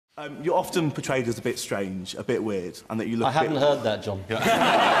You're often portrayed as a bit strange, a bit weird, and that you look. I haven't heard that, John.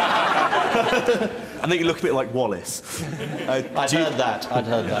 And that you look a bit like Wallace. I'd heard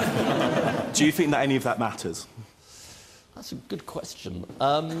that. Do you think that any of that matters? That's a good question.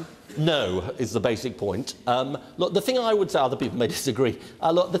 No, is the basic point. Look, the thing I would say, other people may disagree.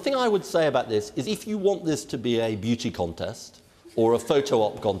 Look, the thing I would say about this is if you want this to be a beauty contest or a photo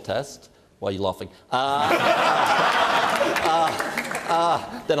op contest, why are you laughing?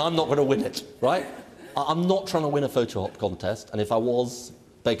 Then I'm not going to win it, right? I'm not trying to win a photo op contest, and if I was,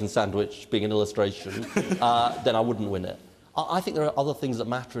 bacon sandwich being an illustration, then I wouldn't win it. I think there are other things that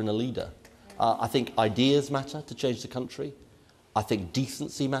matter in a leader. I think ideas matter to change the country. I think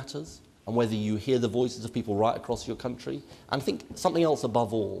decency matters, and whether you hear the voices of people right across your country. And I think something else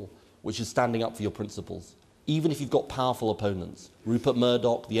above all, which is standing up for your principles. Even if you've got powerful opponents, Rupert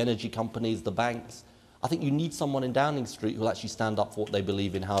Murdoch, the energy companies, the banks, I think you need someone in Downing Street who will actually stand up for what they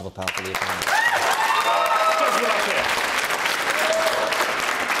believe in, however powerfully it can.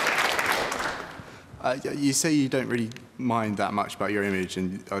 You say you don't really mind that much about your image,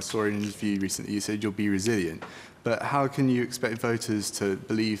 and I saw in an interview recently you said you'll be resilient. But how can you expect voters to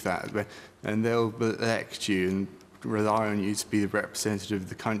believe that? And they'll elect you and rely on you to be the representative of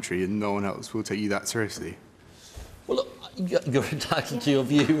the country, and no one else will take you that seriously. Well, look, you're entitled to your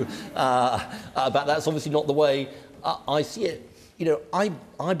view about that. It's obviously not the way I see it. You know, I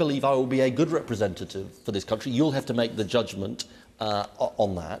believe I will be a good representative for this country. You'll have to make the judgment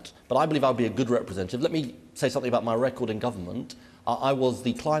on that, but I believe I'll be a good representative. Let me say something about my record in government. I was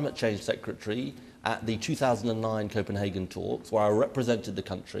the Climate Change Secretary at the 2009 Copenhagen talks, where I represented the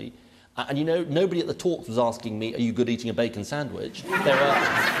country. And, you know, nobody at the talks was asking me, are you good eating a bacon sandwich?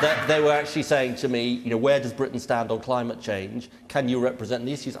 They were actually saying to me, you know, where does Britain stand on climate change? Can you represent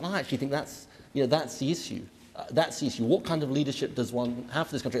the issues? And I actually think that's, you know, that's the issue. That's the issue. What kind of leadership does one have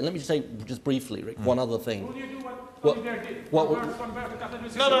for this country? And let me just say, just briefly, Rick, one other thing. Will you do what What- Oliver did? what- Convert to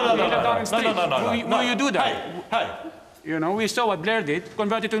Catholicism? No. Will you do that? Hey. You know, we saw what Blair did,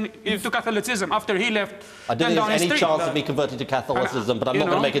 converted into Catholicism after he left. I don't think there's any chance of me converting to Catholicism, but I'm not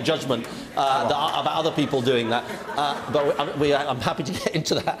going to make a judgment about other people doing that. But I'm happy to get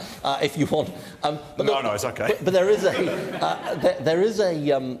into that if you want. But look, No, it's okay. But there is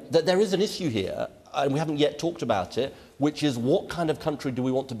an issue here, and we haven't yet talked about it, which is what kind of country do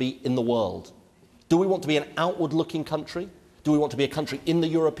we want to be in the world? Do we want to be an outward-looking country? Do we want to be a country in the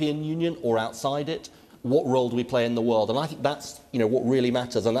European Union or outside it? What role do we play in the world? And I think that's, you know, what really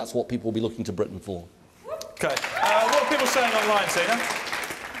matters, and that's what people will be looking to Britain for. OK. What are people saying online, Tina?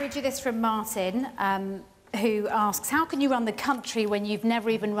 Read you this from Martin, who asks, how can you run the country when you've never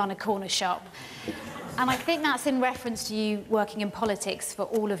even run a corner shop? And I think that's in reference to you working in politics for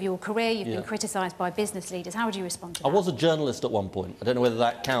all of your career. You've been criticised by business leaders. How would you respond to that? I was a journalist at one point. I don't know whether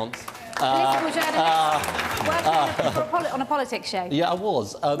that counts. Political journalist, working on a politics show. Yeah, I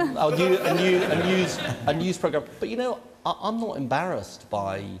was. A news programme. But, you know, I'm not embarrassed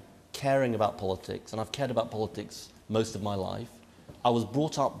by caring about politics, and I've cared about politics most of my life. I was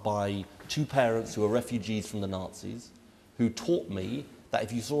brought up by two parents who were refugees from the Nazis, who taught me that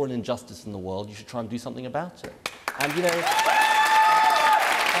if you saw an injustice in the world, you should try and do something about it. And, you know,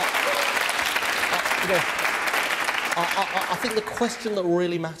 I think the question that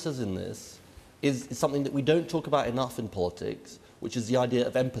really matters in this is something that we don't talk about enough in politics, which is the idea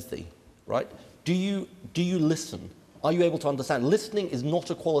of empathy, right? Do you listen? Are you able to understand? Listening is not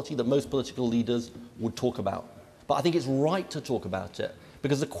a quality that most political leaders would talk about. But I think it's right to talk about it,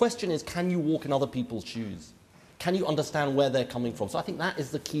 because the question is, can you walk in other people's shoes? Can you understand where they're coming from? So I think that is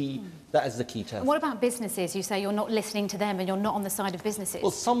the key. That is the key test. And what about businesses? You say you're not listening to them and you're not on the side of businesses.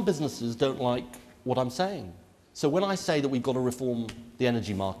 Well, some businesses don't like what I'm saying. So when I say that we've got to reform the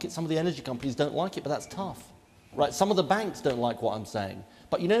energy market, some of the energy companies don't like it, but that's tough, right? Some of the banks don't like what I'm saying.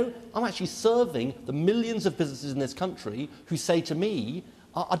 But, you know, I'm actually serving the millions of businesses in this country who say to me,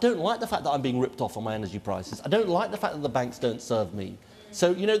 I don't like the fact that I'm being ripped off on my energy prices. I don't like the fact that the banks don't serve me.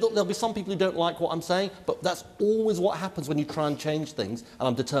 So, you know, there'll be some people who don't like what I'm saying, but that's always what happens when you try and change things, and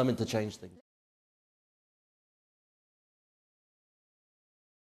I'm determined to change things.